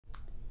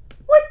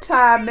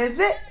time is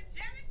it?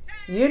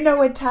 You know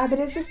what time it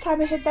is. It's time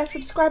to hit that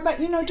subscribe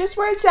button. You know just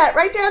where it's at.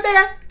 Right down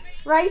there.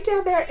 Right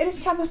down there. It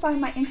is time to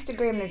find my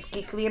Instagram. It's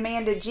Geekly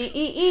Amanda.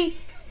 Geekly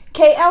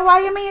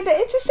Amanda.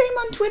 It's the same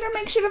on Twitter.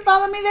 Make sure to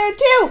follow me there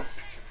too.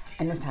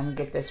 And it's time to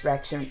get this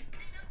reaction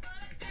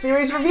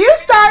series review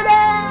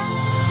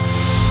started.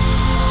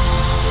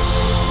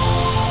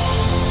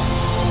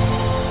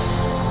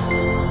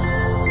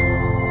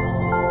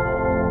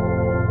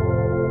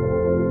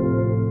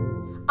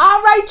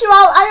 Alright, you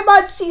all, I am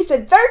on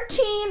season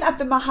 13 of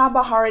the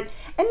Mahabharat,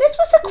 and this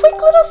was a quick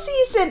little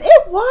season.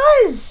 It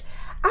was.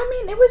 I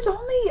mean, it was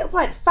only,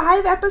 what,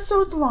 5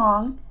 episodes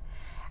long,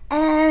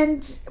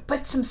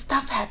 but some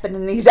stuff happened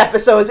in these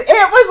episodes.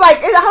 I was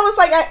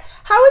like,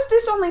 how is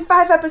this only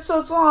 5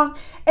 episodes long,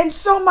 and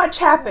so much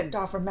happened?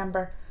 I'll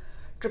remember,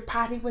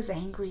 Draupadi was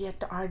angry at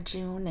the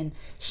Arjun, and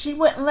she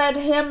wouldn't let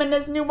him and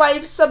his new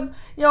wife,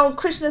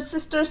 Krishna's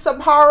sister,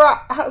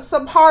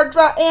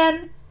 Subhadra,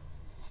 in.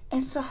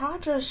 And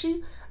Subhadra,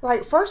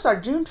 first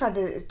Arjun tried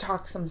to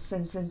talk some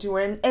sense into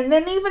her, and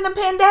then even the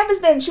Pandavas,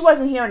 then she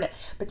wasn't hearing it.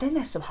 But then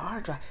that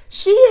Subhadra,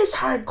 she is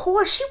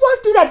hardcore. She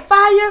walked through that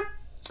fire.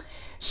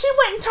 She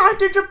went and talked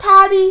to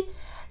Draupadi.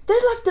 They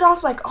left it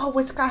off like, oh,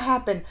 what's going to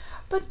happen?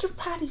 But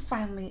Draupadi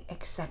finally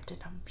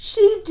accepted him.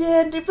 She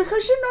did,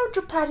 because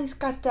Draupadi's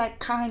got that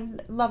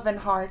kind, loving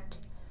heart.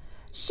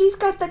 She's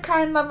got the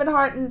kind, loving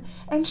heart,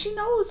 and she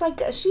knows,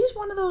 she's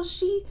one of those,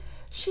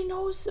 she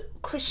knows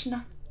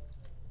Krishna.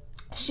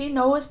 She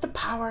knows the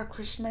power of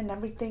Krishna and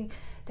everything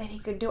that he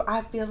could do,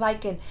 I feel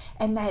like, and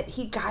that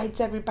he guides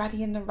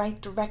everybody in the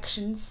right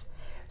directions.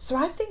 So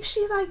I think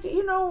she,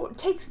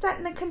 takes that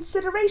into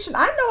consideration.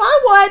 I know I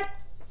would.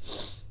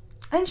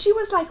 And she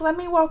was like, let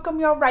me welcome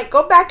you right.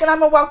 Go back and I'm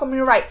going to welcome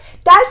you right.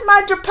 That's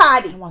my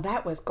Draupadi. Well,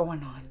 that was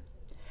going on.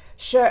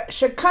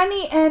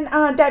 Shakuni and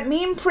that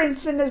Bheem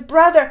prince and his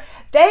brother,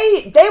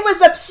 they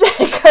was upset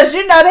because,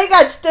 they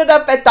got stood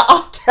up at the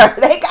altar.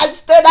 They got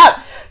stood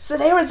up. So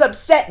they was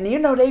upset, and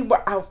they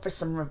were out for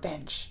some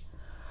revenge.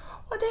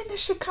 Well, then the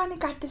Shakuni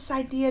got this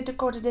idea to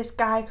go to this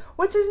guy,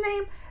 what's his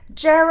name?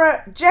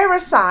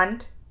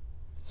 Jarasandha,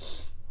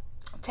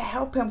 to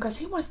help him because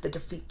he wants to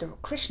defeat the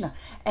Krishna.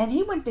 And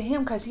he went to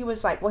him because he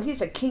was like, well,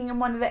 he's a king in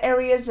one of the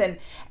areas, and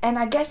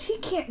I guess he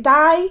can't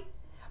die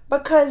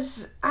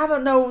because, I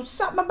don't know,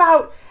 something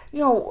about,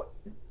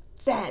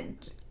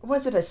 that,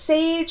 was it a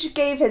sage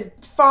gave his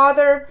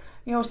father,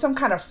 some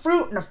kind of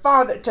fruit, and the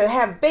father to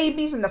have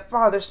babies, and the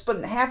father split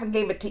in half and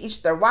gave it to each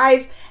of their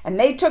wives, and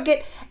they took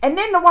it, and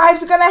then the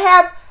wives are going to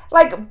have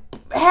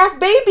half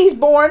babies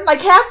born,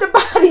 half the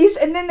bodies,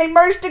 and then they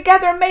merged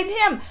together and made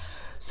him.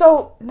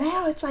 So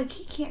now it's like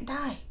he can't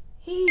die.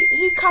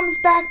 He comes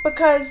back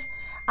because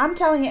I'm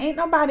telling you, ain't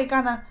nobody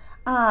gonna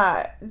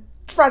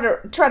try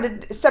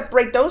to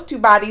separate those two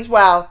bodies.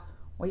 Well,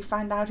 we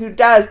find out who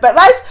does, but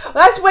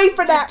let's wait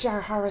for that.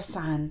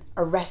 Jarasandha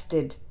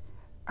arrested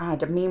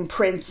the Bheem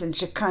prince and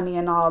Shakuni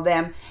and all of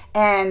them,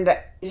 and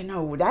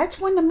that's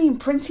when the Bheem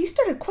prince, he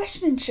started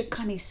questioning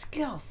Shakuni's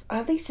skills, or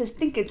at least his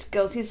thinking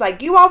skills. He's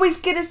like, you always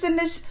get us in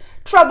this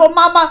trouble,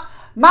 mama,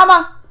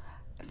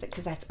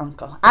 because that's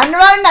uncle. I'm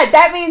running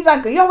that means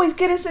uncle. You always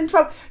get us in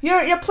trouble.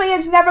 Your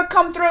plans never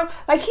come through.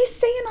 He's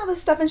saying all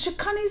this stuff, and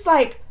Shakuni's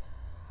like,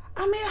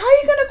 I mean, how are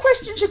you going to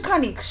question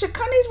Shakuni?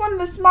 Shakuni's one of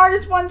the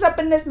smartest ones up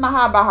in this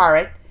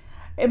Mahabharat,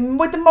 and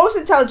with the most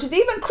intelligence.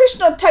 Even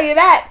Krishna will tell you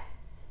that.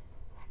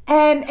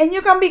 And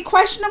you're going to be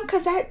questioning him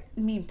because that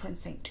Bheem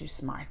prince ain't too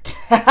smart.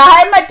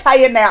 I'm going to tell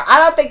you now. I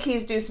don't think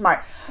he's too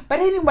smart. But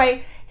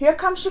anyway, here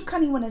comes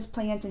Shakuni with his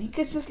plans, and he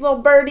gets this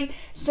little birdie,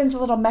 sends a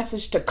little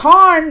message to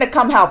Karn to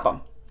come help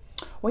him.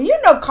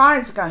 Well,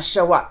 Karn's going to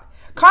show up.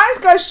 Karn's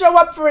going to show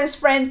up for his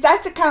friends.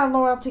 That's the kind of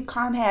loyalty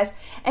Karn has.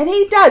 And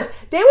he does.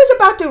 They was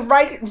about to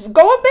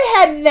go up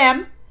beheading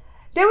them.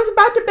 They was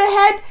about to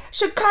behead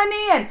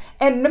Shakuni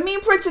and the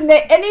Bheem prince, and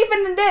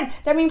even then,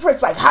 the Bheem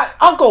prince like,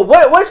 uncle,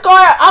 what's going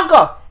on,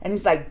 uncle? And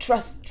he's like,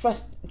 trust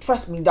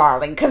me,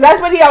 darling, because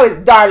that's what he always,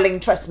 darling,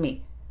 trust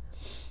me.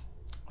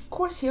 Of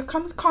course, here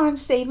comes Karn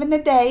saving the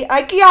day,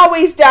 like he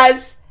always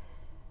does,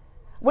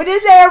 with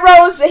his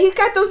arrows. He's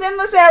got those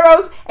endless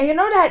arrows, and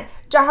that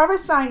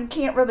Jarasandha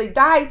can't really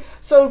die,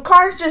 so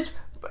Karn's just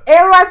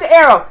arrow after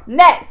arrow,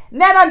 net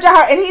on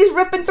Jahar, and he's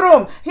ripping through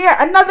him. Here,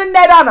 another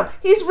net on him.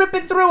 He's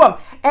ripping through him.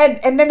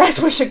 And then that's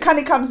where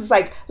Shakuni comes. It's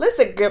like,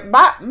 listen,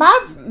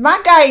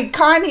 my guy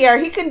Karn here,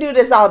 he can do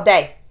this all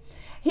day.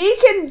 He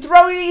can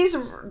throw these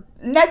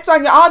nets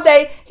on you all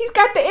day. He's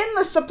got the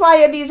endless supply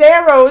of these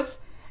arrows.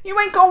 You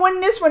ain't gonna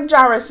win this one,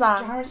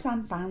 Jarasandha.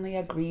 Jarasandha finally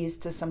agrees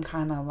to some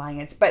kind of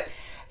alliance, but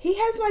he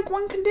has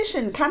one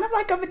condition, kind of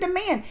of a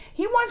demand.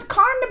 He wants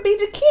Karn to be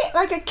the king,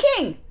 like a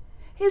king.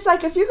 He's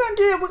like, if you're going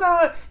to do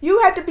it,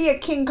 you have to be a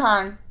king,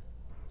 Karn.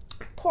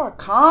 Poor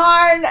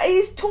Karn.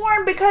 He's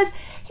torn because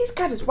he's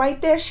got his wife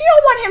there. She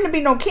don't want him to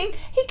be no king.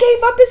 He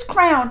gave up his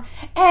crown.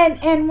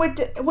 And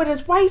with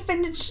his wife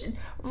and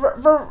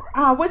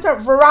what's her,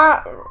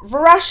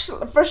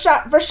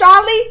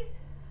 Vrashali?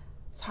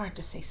 It's hard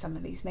to say some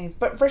of these names.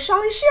 But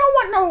Vrashali, she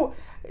don't want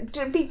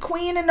to be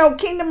queen and no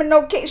kingdom and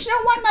no king. She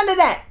don't want none of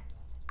that.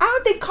 I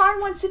don't think Karn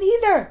wants it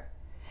either.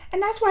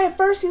 And that's why at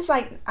first he's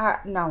like,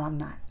 no, I'm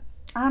not.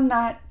 I'm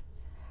not.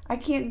 I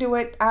can't do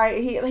it.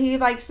 He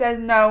like says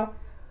no.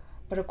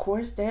 But of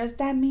course, there's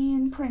that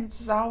mean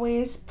prince is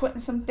always putting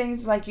some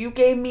things like, you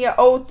gave me an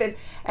oath,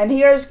 and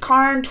here's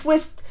Karn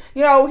twist.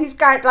 You know, he's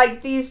got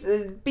like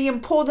these being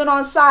pulled in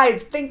on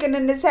sides, thinking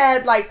in his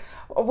head like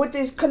with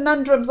these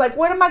conundrums, like,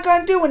 what am I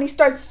going to do? And he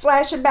starts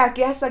flashing back.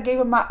 Yes, I gave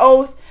him my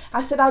oath.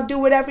 I said, I'll do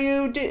whatever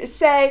you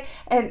say.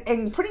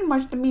 And pretty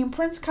much the mean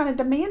prince kind of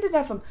demanded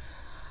of him.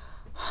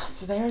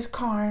 So there's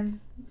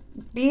Karn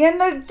being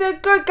the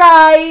good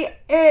guy,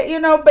 you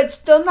know, but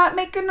still not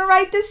making the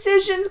right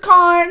decisions,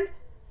 Karn.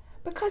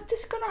 Because this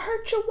is going to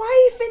hurt your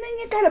wife, and then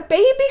you got a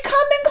baby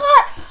coming,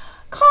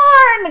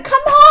 Karn,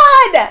 come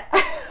on.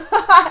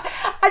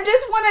 I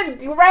just want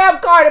to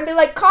grab Karn and be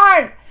like,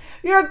 Karn,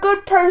 you're a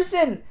good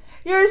person.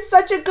 You're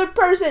such a good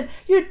person.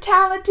 You're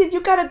talented.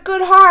 You got a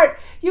good heart.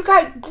 You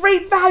got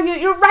great value.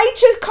 You're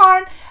righteous,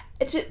 Karn.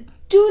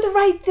 Do the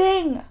right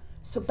thing.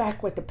 So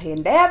back with the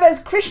Pandavas,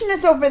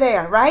 Krishna's over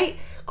there, right?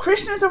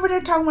 Krishna's over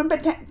there talking with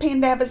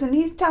Pandavas, and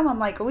he's telling them,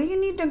 like, we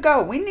need to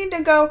go. We need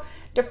to go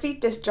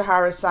defeat this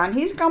Jarasandha.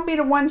 He's going to be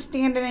the one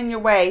standing in your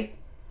way.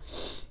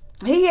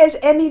 He is,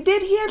 and he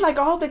had like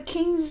all the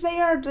kings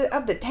there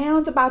of the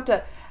towns about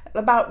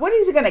what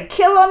is he going to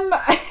kill him?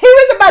 He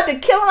was about to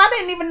kill him. I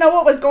didn't even know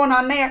what was going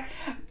on there,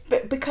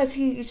 because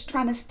he's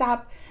trying to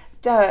stop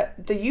the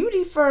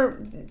Yudi for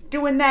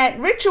doing that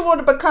ritual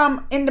to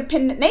become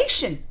independent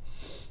nation.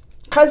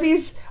 Because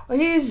he's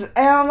in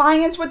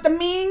alliance with the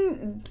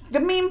mean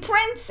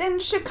prince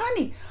and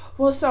Shikani.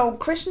 Well, so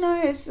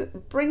Krishna is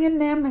bringing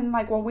them, and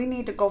like, well, we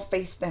need to go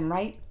face them,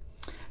 right?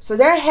 So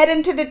they're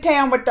heading to the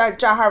town with the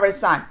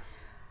Jarasandha.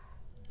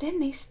 Then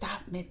they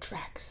stop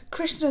mid-tracks.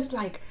 Krishna's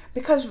like,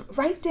 because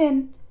right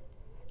then,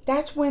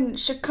 that's when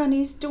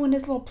Shikani's doing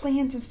his little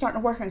plans and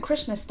starting to work, and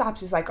Krishna stops.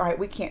 He's like, all right,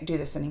 we can't do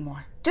this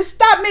anymore. Just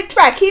stop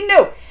mid-track. He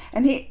knew.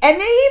 And they even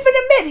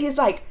admit, he's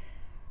like,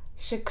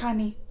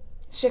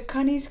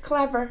 Shikani's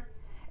clever.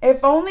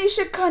 If only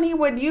Shikani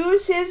would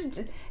use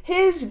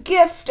his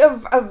gift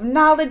of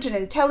knowledge and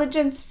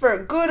intelligence for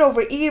good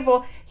over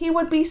evil, he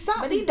would be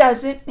something. But he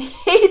doesn't.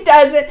 He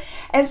doesn't.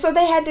 And so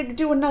they had to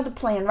do another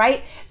plan,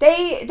 right?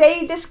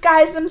 They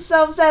disguised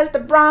themselves as the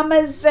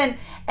Brahmas, and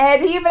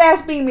he even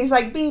asked Bheem, he's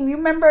like, Bheem, you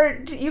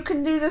remember you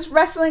can do this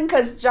wrestling?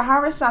 Because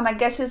Jarasandha, I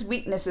guess his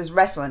weakness is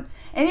wrestling.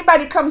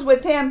 Anybody comes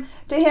with him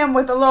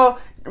with a little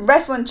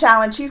wrestling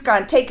challenge, he's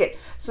going to take it.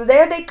 So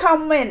there they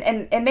come in,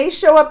 and they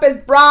show up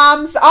as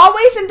Brahms,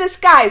 always in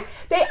disguise.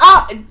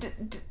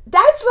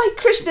 That's like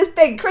Krishna's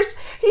thing.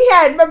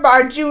 Remember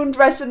Arjun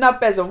dressing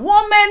up as a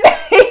woman?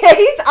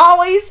 He's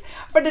always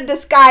for the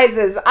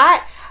disguises.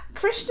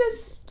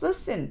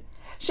 Listen,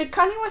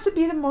 Shikani wants to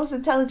be the most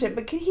intelligent,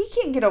 but he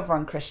can't get over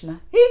on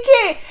Krishna. He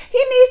can't.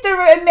 He needs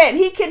to admit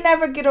he can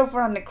never get over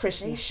on the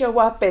Krishna. They show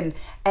up and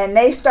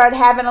they start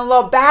having a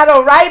little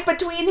battle, right,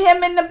 between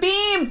him and the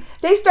Bheem.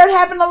 They start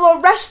having a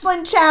little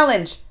wrestling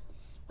challenge.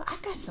 Well, I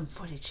got some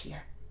footage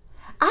here.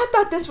 I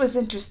thought this was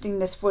interesting,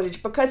 this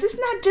footage, because it's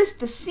not just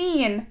the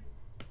scene,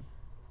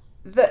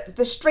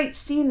 the straight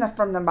scene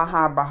from the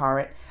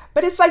Mahabharat,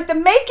 but it's like the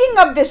making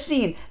of this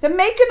scene, the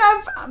making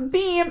of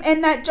Bheem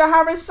and that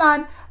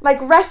Jarasandha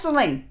like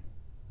wrestling.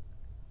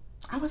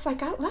 I was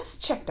like, let's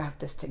check out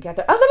this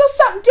together. A little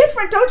something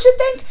different, don't you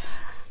think?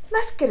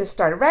 Let's get it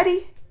started.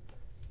 Ready?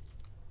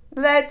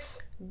 Let's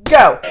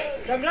go.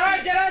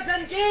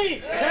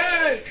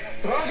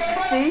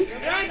 See?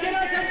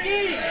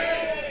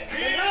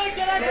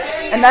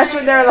 And that's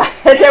when they're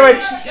like,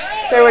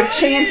 they were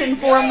chanting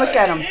for him. Look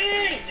at him.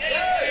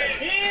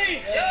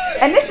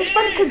 And this is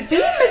funny because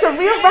Bheem is a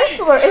real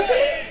wrestler,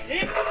 isn't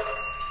he? Oh,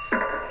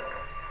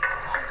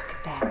 look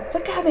at that.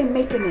 Look how they're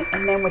making it.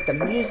 And then with the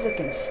music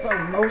and slow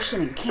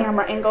motion and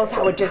camera angles,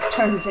 how it just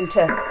turns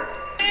into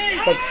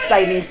the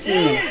exciting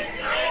scene.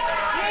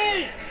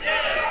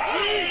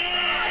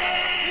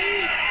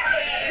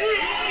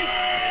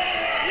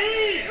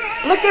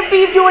 Look at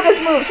Bheem doing his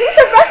moves. He's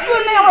a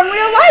wrestler now in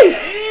real life.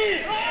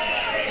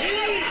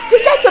 He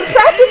got some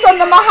practice on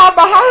the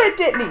Mahabharat,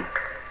 didn't he?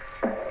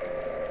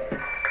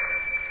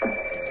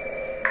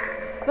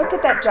 Look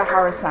at that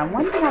Jarasandha.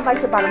 One thing I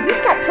liked about him, he's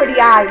got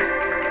pretty eyes.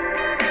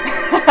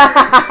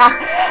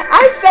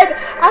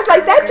 I was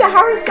like, that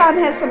Jarasandha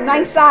has some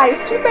nice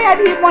eyes. Too bad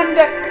he wanted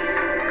to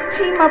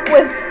team up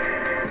with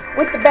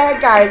the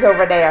bad guys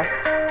over there.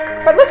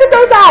 But look at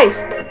those eyes.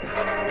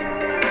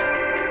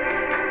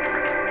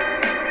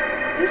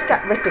 He's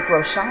got Hrithik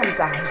Roshan's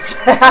eyes.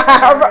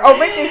 or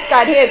Hrithik's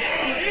got his.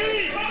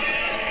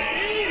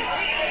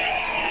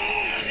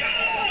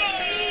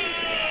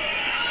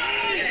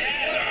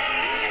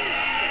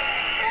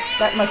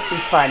 That must be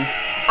fun.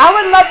 I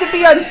would love to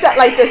be on set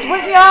like this,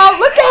 wouldn't y'all?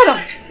 Look at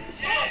him.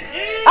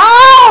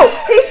 Oh,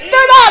 he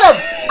stood on him.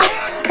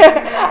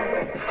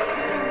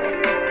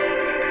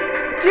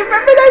 Do you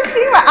remember that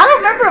scene? I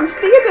don't remember him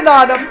standing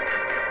on him.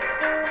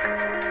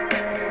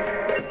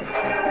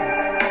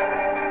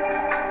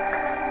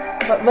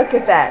 But look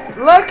at that.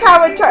 Look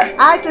how it turned.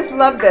 I just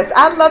love this.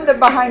 I love the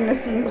behind the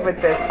scenes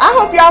with this. I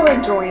hope y'all are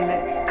enjoying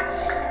it.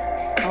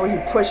 Oh, he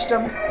pushed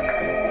him.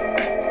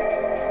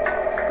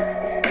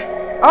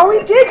 Oh,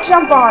 he did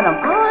jump on him.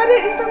 Oh, I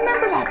didn't even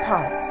remember that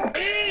part.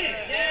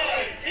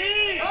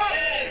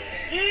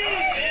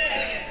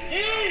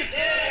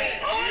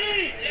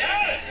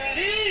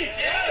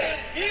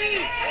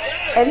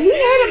 And he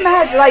had a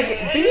match, like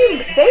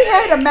Bheem, they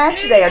had a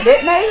match there,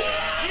 didn't they?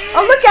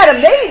 Oh, look at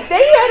him. They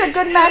had a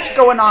good match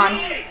going on.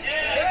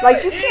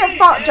 Like, you can't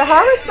fault.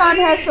 Jarasandha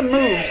has some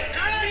moves.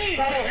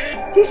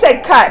 He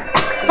said cut.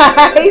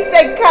 He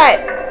said cut.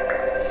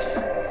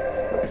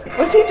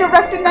 Was he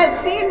directing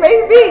that scene?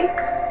 Maybe.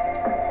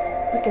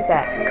 Look at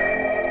that.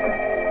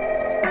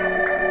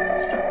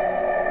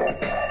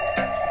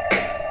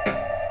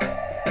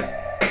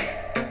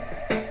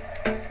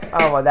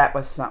 Oh, well, that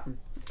was something.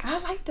 I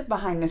like the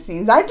behind the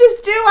scenes. I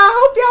just do. I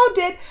hope y'all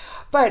did.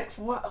 But,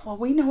 well,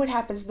 we know what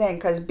happens then.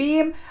 Because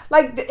Bheem,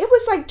 like, it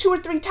was like 2 or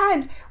 3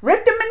 times.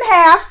 Ripped him in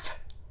half.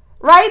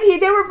 Right?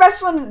 They were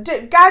wrestling.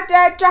 Got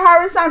that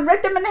Jarasandha,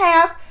 ripped him in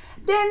half.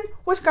 Then,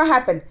 what's going to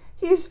happen?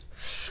 He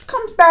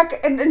comes back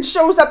and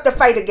shows up to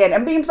fight again.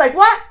 And Bheem's like,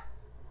 what?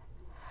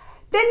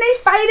 Then they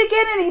fight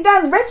again. And he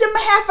done ripped him in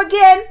half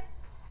again.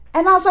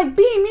 And I was like,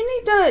 Bheem, you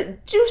need to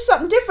do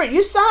something different.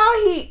 You saw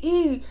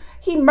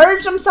he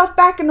merged himself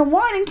back into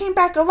one and came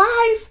back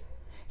alive.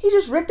 He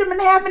just ripped him in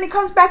half and he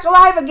comes back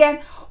alive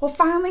again. Well,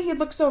 finally he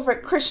looks over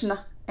at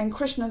Krishna. And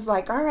Krishna's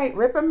like, all right,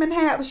 rip him in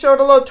half.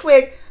 Showed a little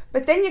twig.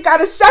 But then you got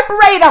to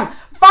separate them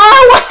far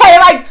away.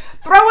 Like,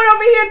 throw it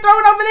over here, throw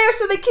it over there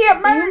so they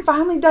can't merge. And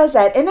finally does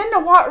that. And in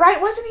the water,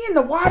 right? Wasn't he in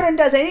the water and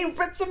does it? And he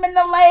rips him in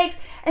the legs.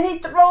 And he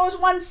throws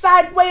one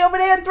side way over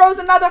there and throws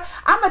another.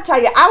 I'm going to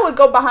tell you, I would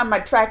go behind my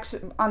tracks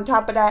on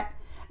top of that.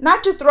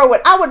 Not to throw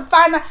it. I would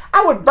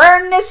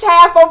burn this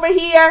half over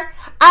here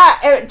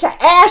to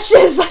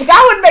ashes. Like,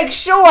 I would make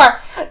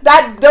sure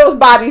that those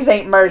bodies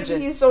ain't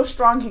merging. He's so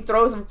strong, he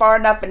throws them far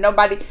enough and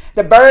maybe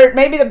the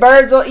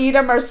birds will eat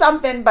him or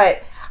something.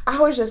 But I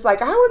was just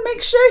like, I would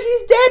make sure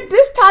he's dead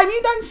this time.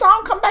 You done saw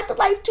him come back to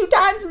life 2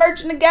 times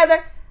merging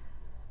together.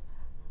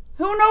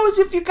 Who knows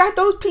if you got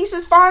those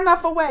pieces far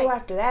enough away. So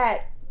after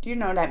that, you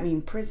know that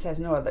mean Prince has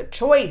no other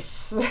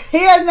choice. He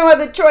has no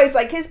other choice.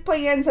 Like, his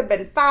plans have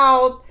been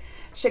fouled.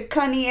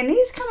 Shakuni, and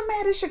he's kind of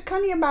mad at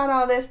Shakuni about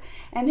all this,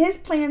 and his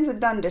plans are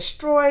done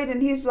destroyed,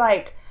 and he's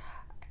like,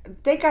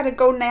 they got to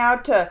go now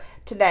to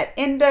that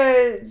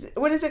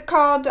what is it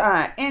called?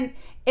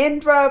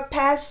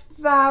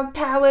 Indrapastha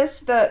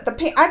Palace.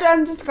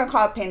 I'm just gonna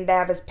call it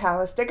Pandava's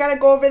Palace. They got to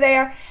go over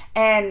there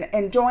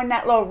and join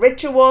that little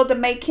ritual to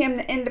make him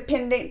the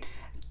independent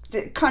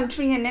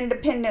country and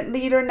independent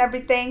leader and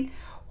everything.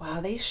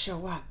 Well, they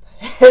show up.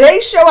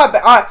 They show up.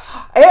 Karn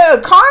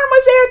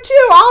was there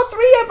too. All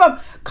 3 of them.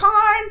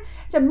 Karn,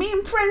 the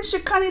mean Prince,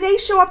 Shakuni, they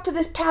show up to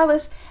this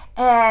palace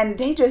and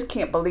they just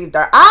can't believe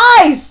their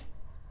eyes.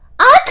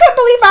 I couldn't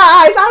believe our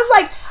eyes. I was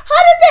like,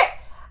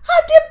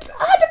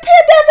 how the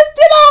Pandavas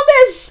did all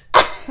this?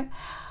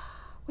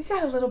 We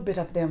got a little bit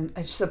of them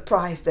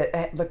surprised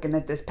at looking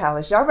at this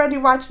palace. Y'all ready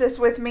to watch this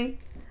with me?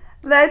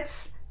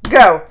 Let's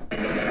go.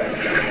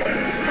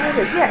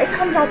 Yeah, it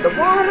comes out the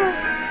water.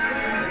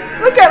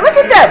 Look at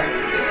them.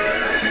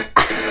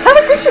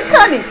 Look at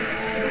Shakuni.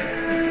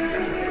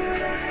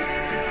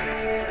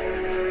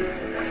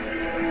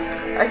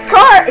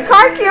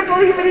 Karn can't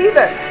believe it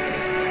either.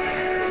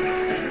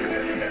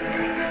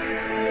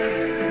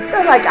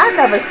 They're like, I've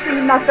never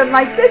seen nothing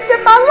like this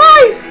in my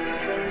life.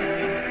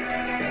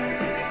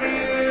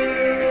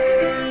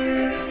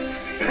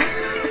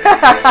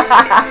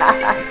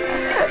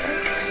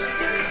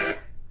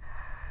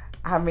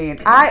 I mean,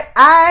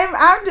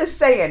 I'm just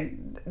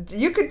saying,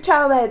 you could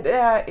tell that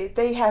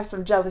they have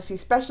some jealousy,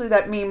 especially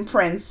that mean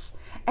Prince.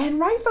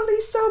 And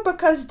rightfully so,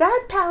 because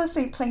that palace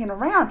ain't playing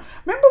around.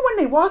 Remember when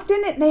they walked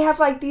in it and they have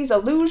like these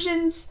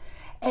illusions?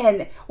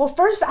 And, well,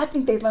 first I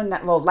think they learned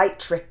that little light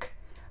trick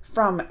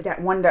from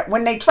that one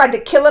when they tried to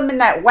kill him in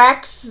that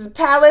wax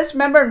palace,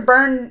 remember, and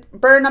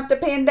burn up the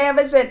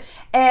Pandavas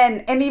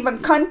and even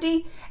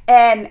Kunti.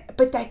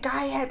 But that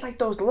guy had like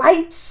those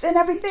lights and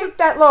everything. Took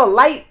that little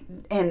light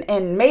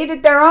and made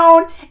it their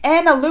own,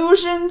 and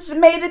illusions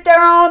made it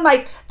their own.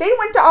 Like, they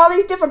went to all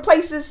these different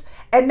places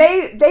and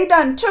they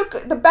done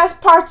took the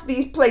best parts of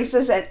these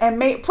places and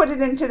put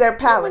it into their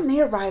palace. When they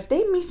arrived,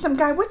 they meet some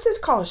guy. What's this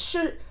called?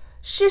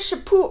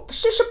 Shishapal?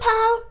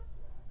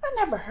 I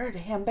never heard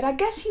of him, but I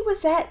guess he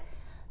was at,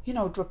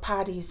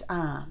 Draupadi's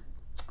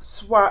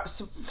Swarva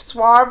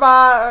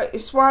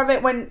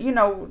when,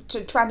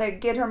 to try to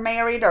get her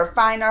married or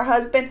find her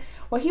husband.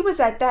 Well, he was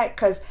at that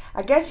because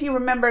I guess he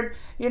remembered,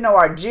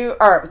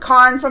 our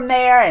Karn from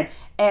there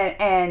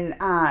and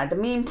the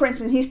mean Prince,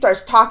 and he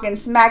starts talking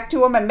smack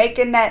to him and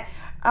making that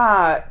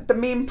the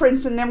mean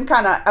Prince and them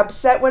kind of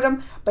upset with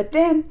him. But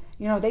then,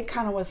 they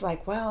kind of was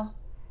like, well,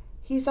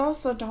 he's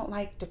also don't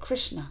like the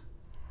Krishna.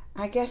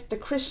 I guess the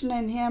Krishna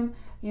and him,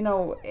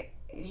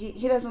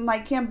 he doesn't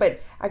like him,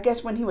 but I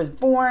guess when he was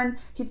born,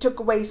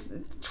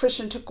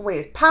 Trishan took away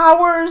his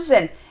powers,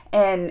 and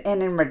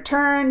in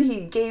return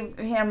he gave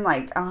him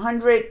like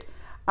 100,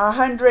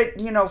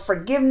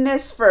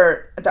 forgiveness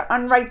for the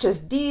unrighteous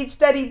deeds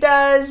that he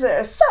does,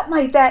 or something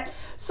like that.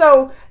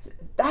 So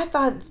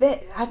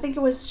I think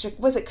it was it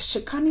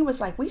Shikani was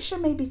like, we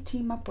should maybe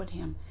team up with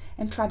him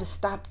and try to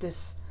stop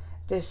this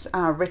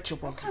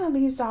ritual. It kind of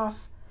leaves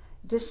off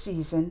this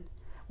season,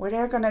 where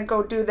they're gonna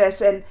go do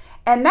this, and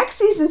next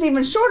season's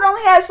even short,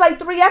 only has like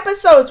 3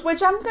 episodes,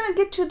 which I'm gonna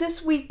get to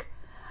this week,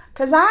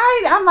 because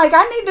I'm like,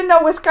 I need to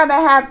know what's gonna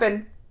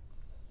happen.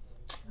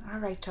 All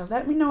right, y'all,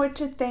 let me know what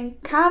you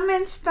think.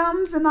 Comments,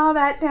 thumbs, and all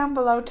that down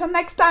below. Till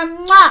next time,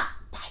 mwah!